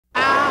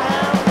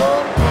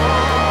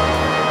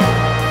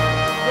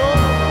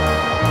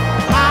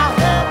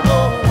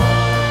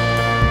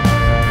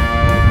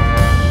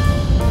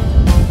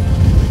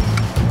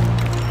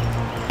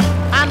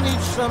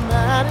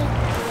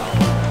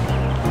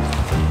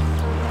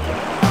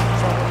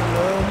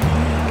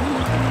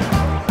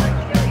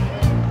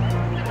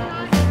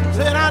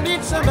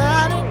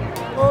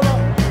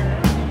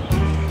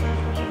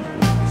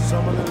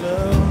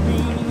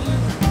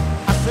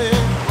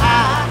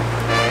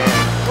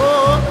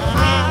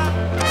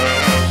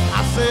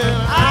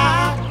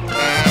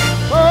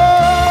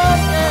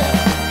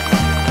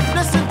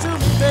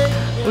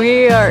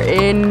are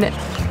in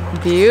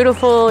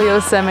beautiful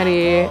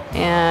Yosemite,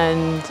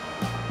 and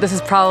this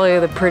is probably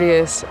the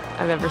prettiest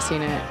I've ever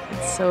seen it.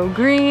 It's so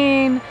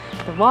green,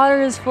 the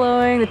water is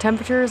flowing, the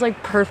temperature is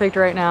like perfect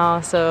right now,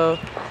 so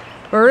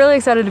we're really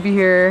excited to be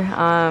here,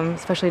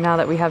 especially now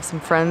that we have some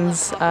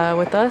friends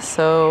with us.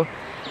 So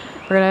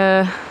we're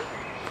gonna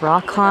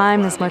rock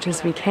climb as much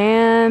as we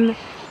can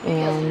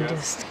and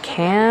just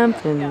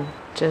camp and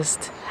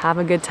just have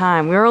a good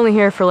time. We were only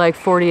here for like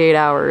 48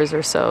 hours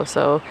or so,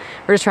 so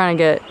we're just trying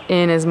to get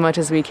in as much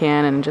as we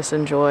can and just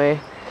enjoy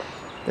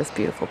this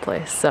beautiful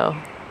place. So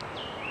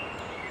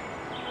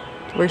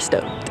we're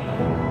stoked.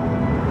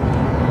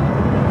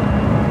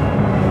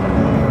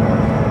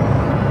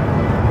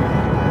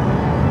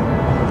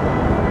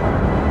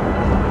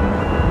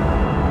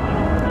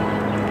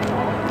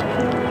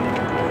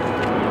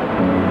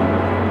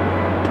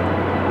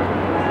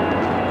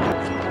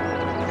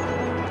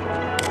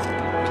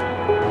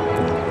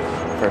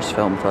 First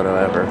film photo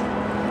ever.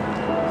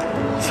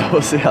 So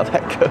we'll see how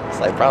that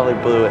goes. I probably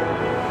blew it.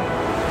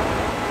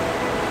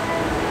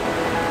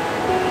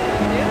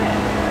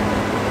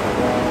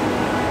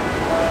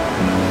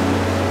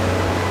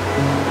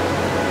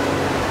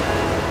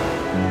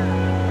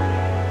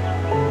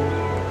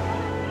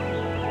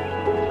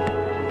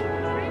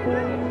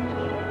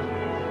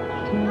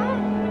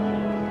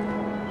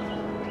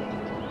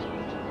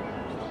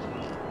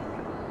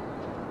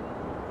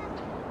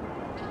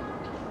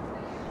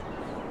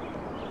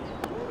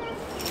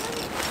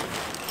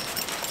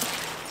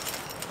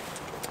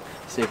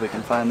 See if we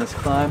can find this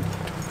climb.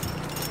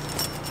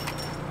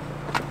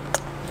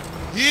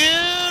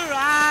 Here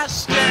I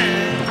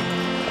stand,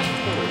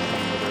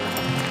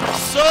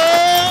 so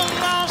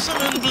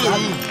lonesome and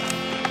blue.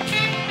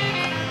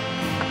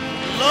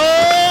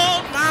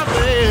 Lord, my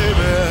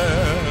baby,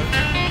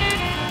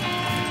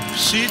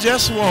 she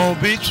just won't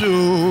be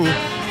true.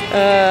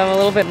 I'm a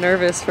little bit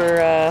nervous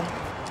for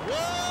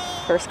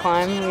first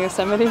climb in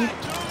Yosemite.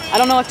 I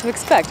don't know what to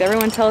expect.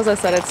 Everyone tells us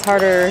that it's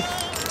harder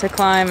to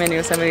climb in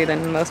Yosemite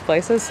than most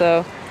places,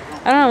 so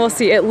I don't know, we'll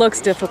see. It looks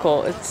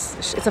difficult.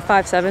 It's a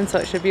 5.7, so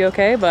it should be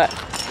okay, but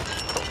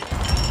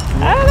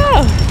I don't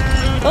know.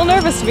 A little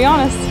nervous, to be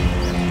honest.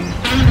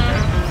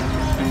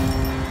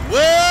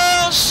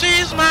 Well,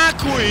 she's my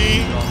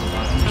queen.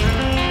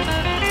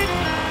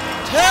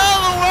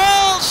 Tell the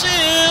world she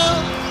is.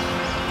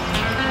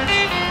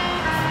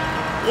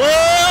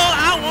 Well,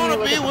 I want to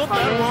be with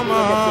that woman.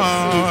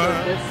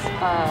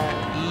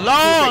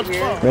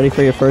 Lord. Ready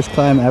for your first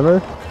climb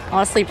ever?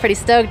 Honestly, pretty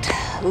stoked.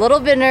 A little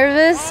bit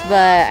nervous,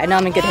 but I know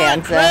I'm in good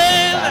hands. So.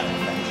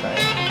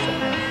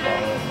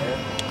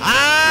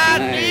 I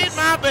need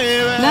my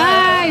baby.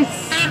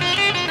 Nice!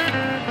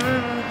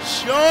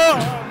 Sure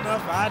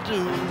enough, I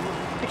do.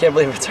 I can't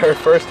believe it's her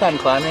first time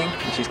climbing,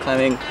 and she's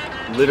climbing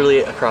literally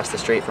across the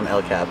street from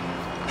El Cap.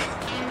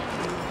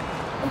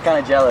 I'm kind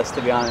of jealous,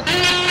 to be honest.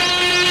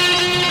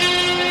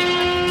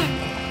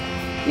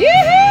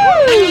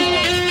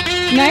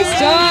 Yoo-hoo! Nice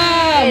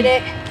job! Did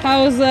it.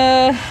 How was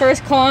the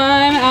first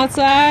climb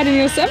outside in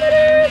Yosemite?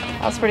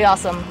 That was pretty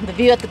awesome. The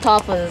view at the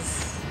top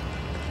was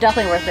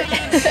definitely worth it.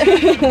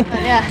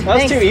 Yeah, that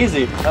was too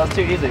easy. That was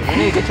too easy. We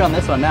need to get you on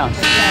this one now.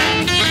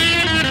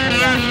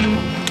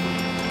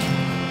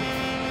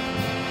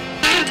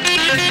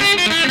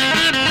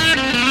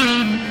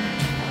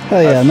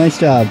 Hell yeah, nice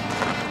job.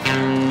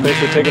 Thanks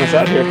for taking us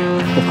out here.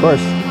 Of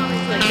course.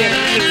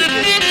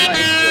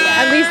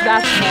 At least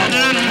that's fun.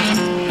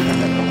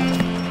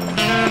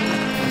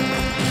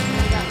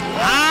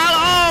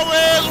 I'll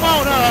always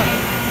want her,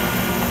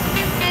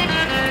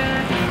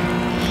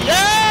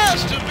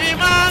 yes, to be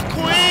my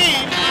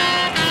queen.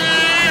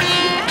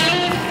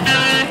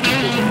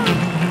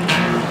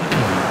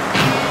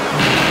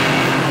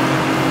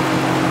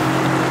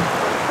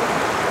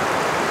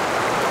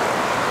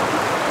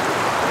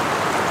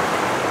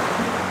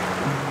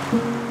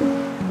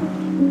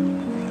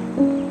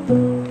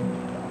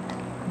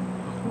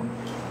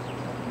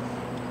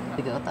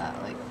 To go with that,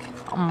 like,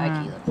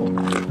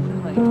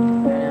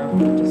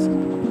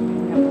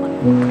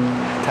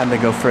 Time to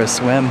go for a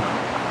swim.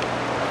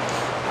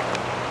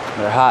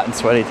 They're hot and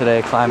sweaty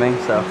today climbing,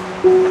 so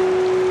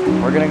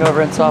we're gonna go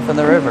rinse off in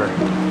the river,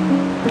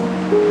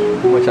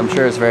 which I'm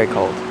sure is very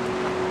cold.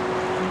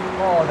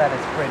 Oh, that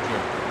is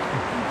frigid.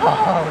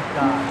 Oh,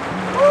 God.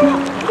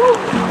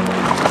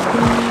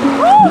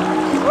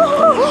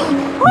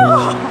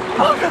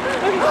 Okay.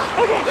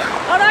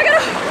 Oh, no, I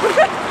gotta...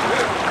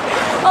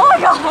 Oh my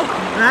God!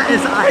 That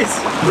is ice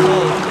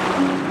cold.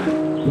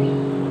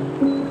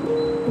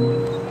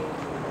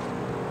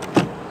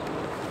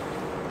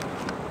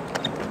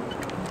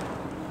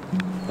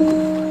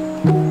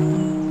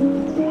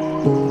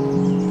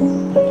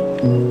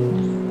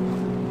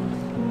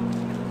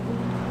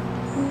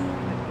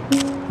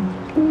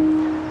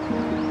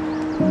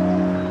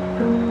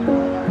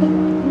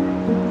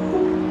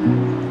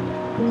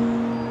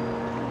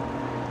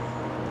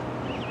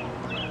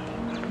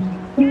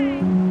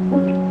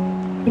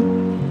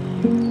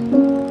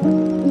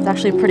 It's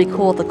actually pretty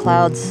cool with the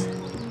clouds.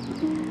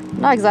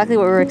 Not exactly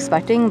what we were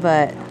expecting,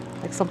 but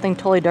the like something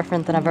totally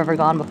different than I've ever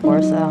gone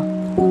before, so.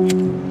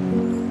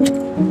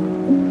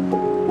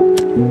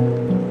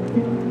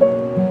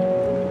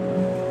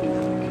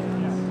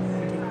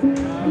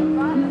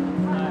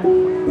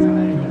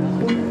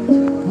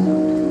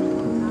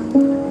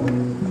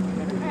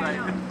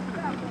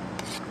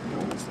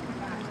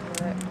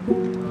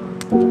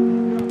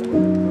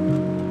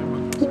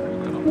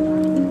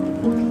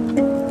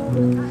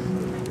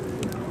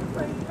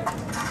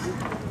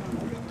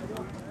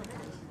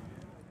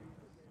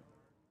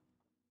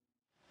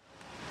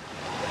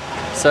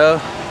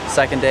 So,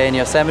 second day in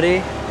Yosemite,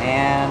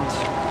 and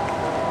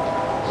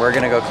we're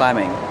gonna go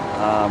climbing.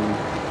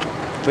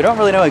 We don't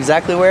really know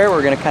exactly where.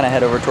 We're gonna kind of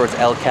head over towards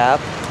El Cap.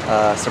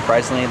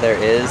 Surprisingly, there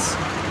is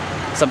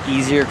some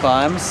easier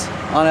climbs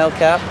on El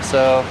Cap,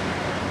 so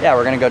yeah,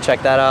 we're gonna go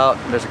check that out.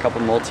 There's a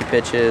couple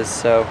multi-pitches,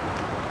 so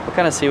we'll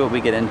kind of see what we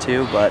get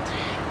into, but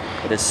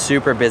it is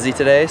super busy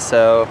today,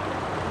 so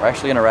we're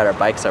actually gonna ride our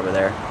bikes over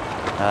there.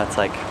 It's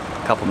like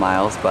a couple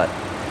miles, but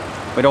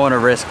we don't want to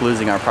risk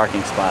losing our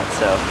parking spot,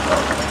 so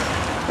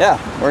yeah,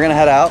 we're gonna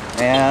head out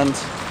and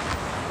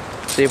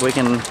see if we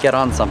can get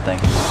on something.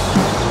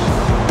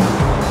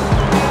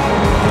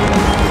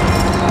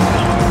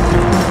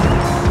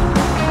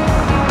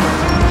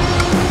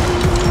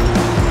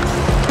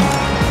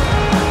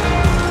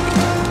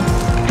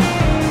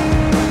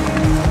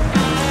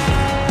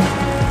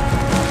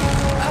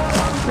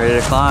 Ready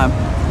to climb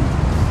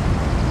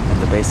at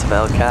the base of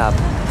El Cap.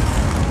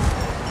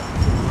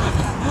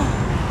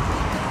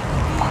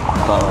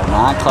 But we're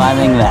not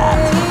climbing that.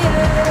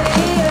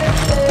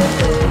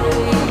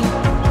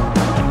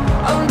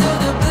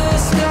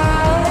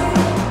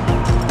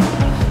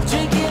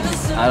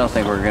 I don't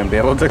think we're gonna be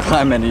able to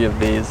climb any of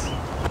these.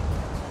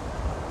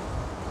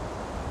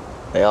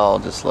 They all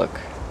just look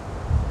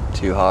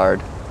too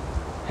hard.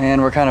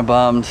 And we're kind of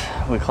bummed.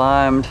 We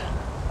climbed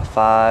a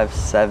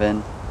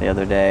 5-7 the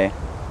other day.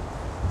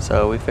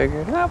 So we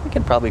figured, we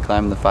could probably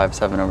climb the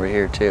 5-7 over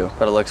here too,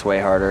 but it looks way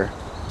harder.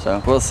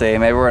 So we'll see.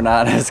 Maybe we're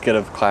not as good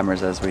of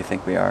climbers as we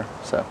think we are.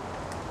 So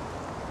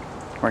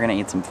we're gonna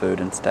eat some food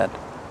instead.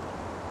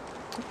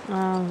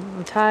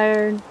 I'm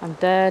tired, I'm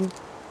dead,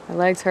 my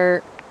legs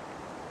hurt,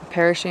 I'm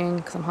perishing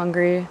because I'm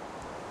hungry,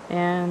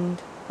 and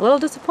a little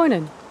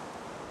disappointed.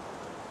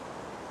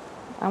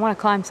 I want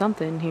to climb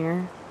something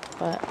here,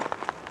 but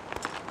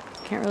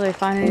can't really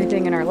find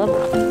anything in our level.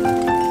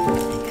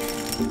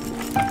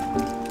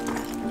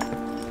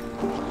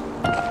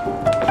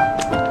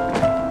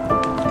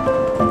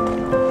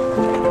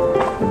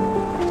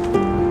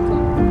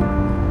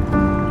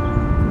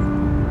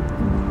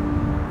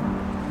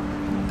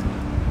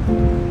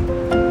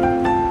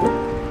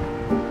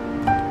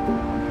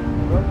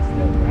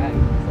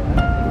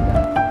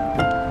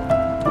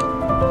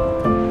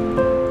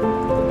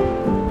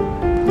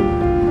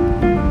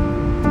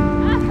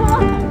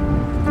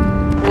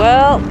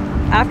 Well,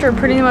 after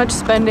pretty much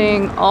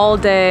spending all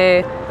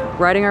day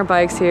riding our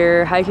bikes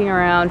here, hiking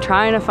around,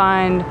 trying to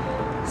find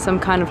some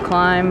kind of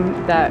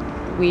climb that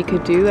we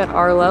could do at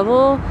our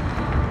level,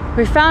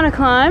 we found a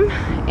climb,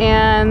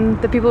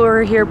 and the people who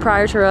were here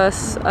prior to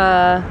us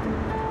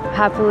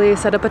happily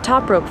set up a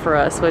top rope for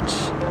us, which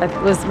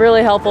was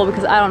really helpful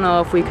because I don't know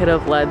if we could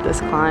have led this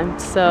climb.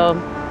 So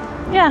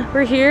yeah,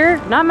 we're here.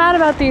 Not mad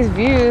about these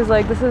views.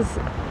 Like, this is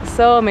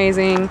so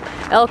amazing.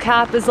 El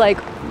Cap is like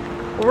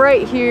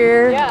right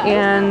here, yeah,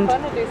 and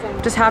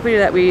just happy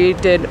that we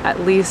did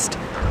at least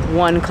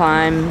one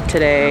climb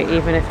today,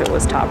 even if it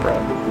was top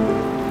rope.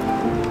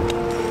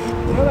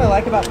 You know what I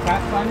like about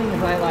crap climbing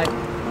is I like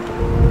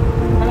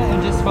kind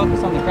of just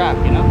focus on the crap,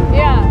 you know?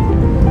 Yeah.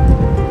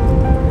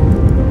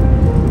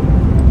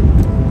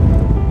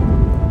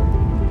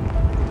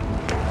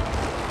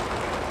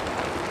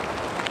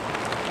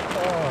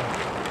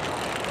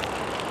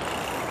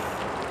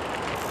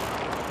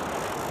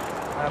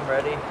 I'm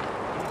ready.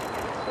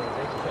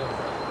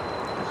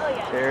 Oh,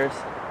 yeah. Cheers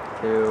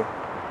to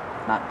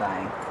not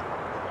dying.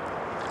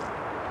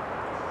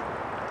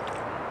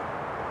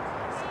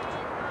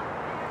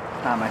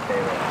 Not my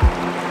favorite.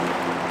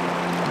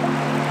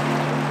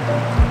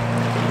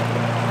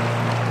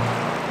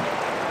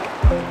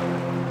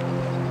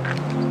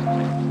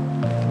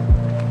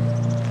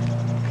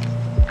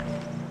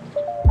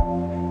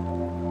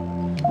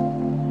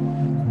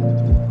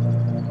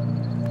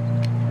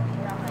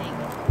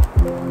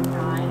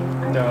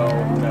 No,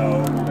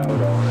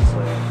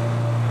 honestly.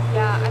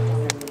 Yeah, I'm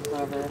just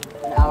whatever,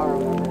 an hour or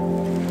whatever.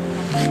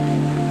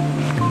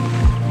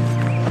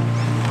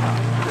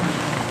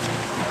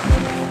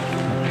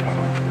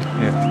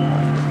 Yeah.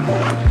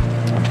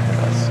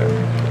 That's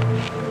it.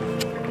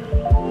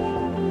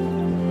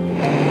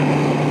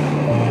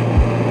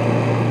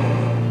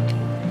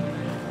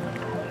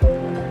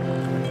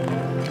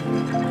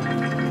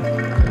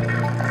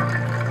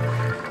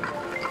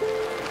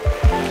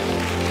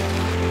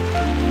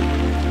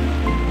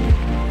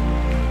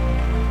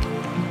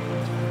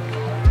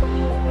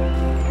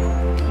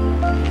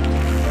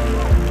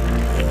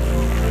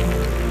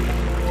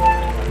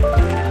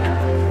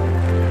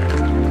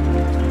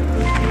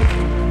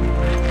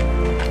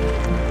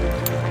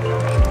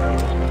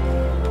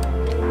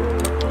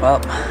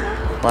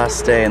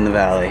 last day in the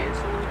valley.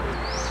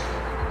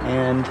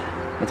 And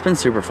it's been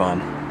super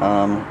fun.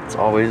 It's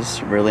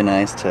always really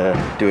nice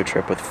to do a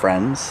trip with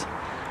friends.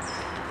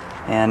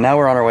 And now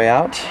we're on our way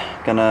out.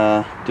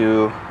 Gonna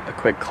do a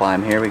quick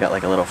climb here. We got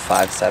like a little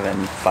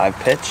 5.75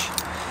 pitch.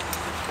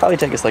 Probably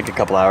take us like a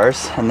couple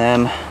hours, and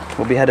then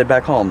we'll be headed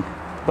back home.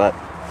 But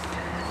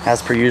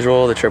as per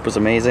usual, the trip was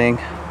amazing.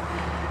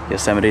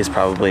 Yosemite is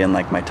probably in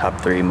like my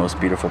top 3 most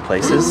beautiful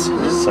places,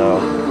 so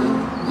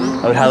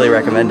I would highly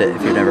recommend it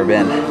if you've never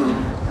been.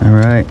 All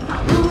right,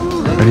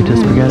 ready to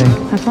spaghetti.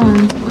 Have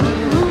fun.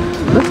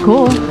 That's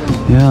cool.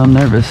 Yeah, I'm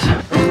nervous.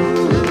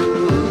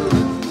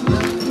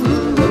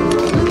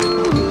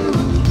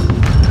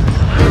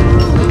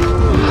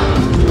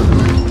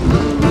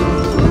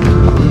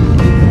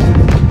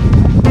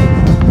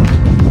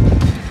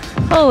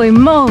 Holy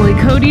moly,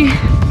 Cody.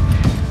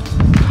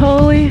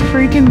 Holy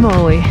freaking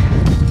moly.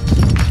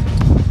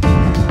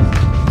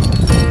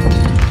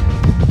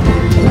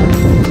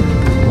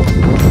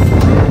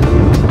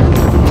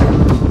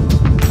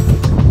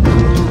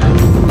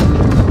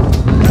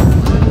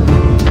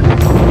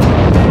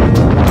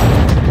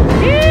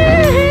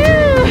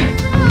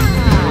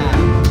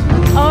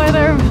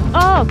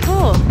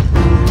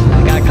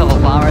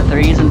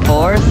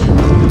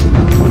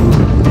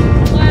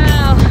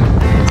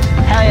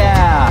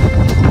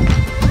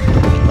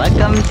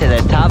 To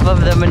the top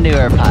of the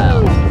manure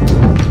pile.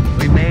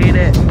 We made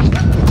it.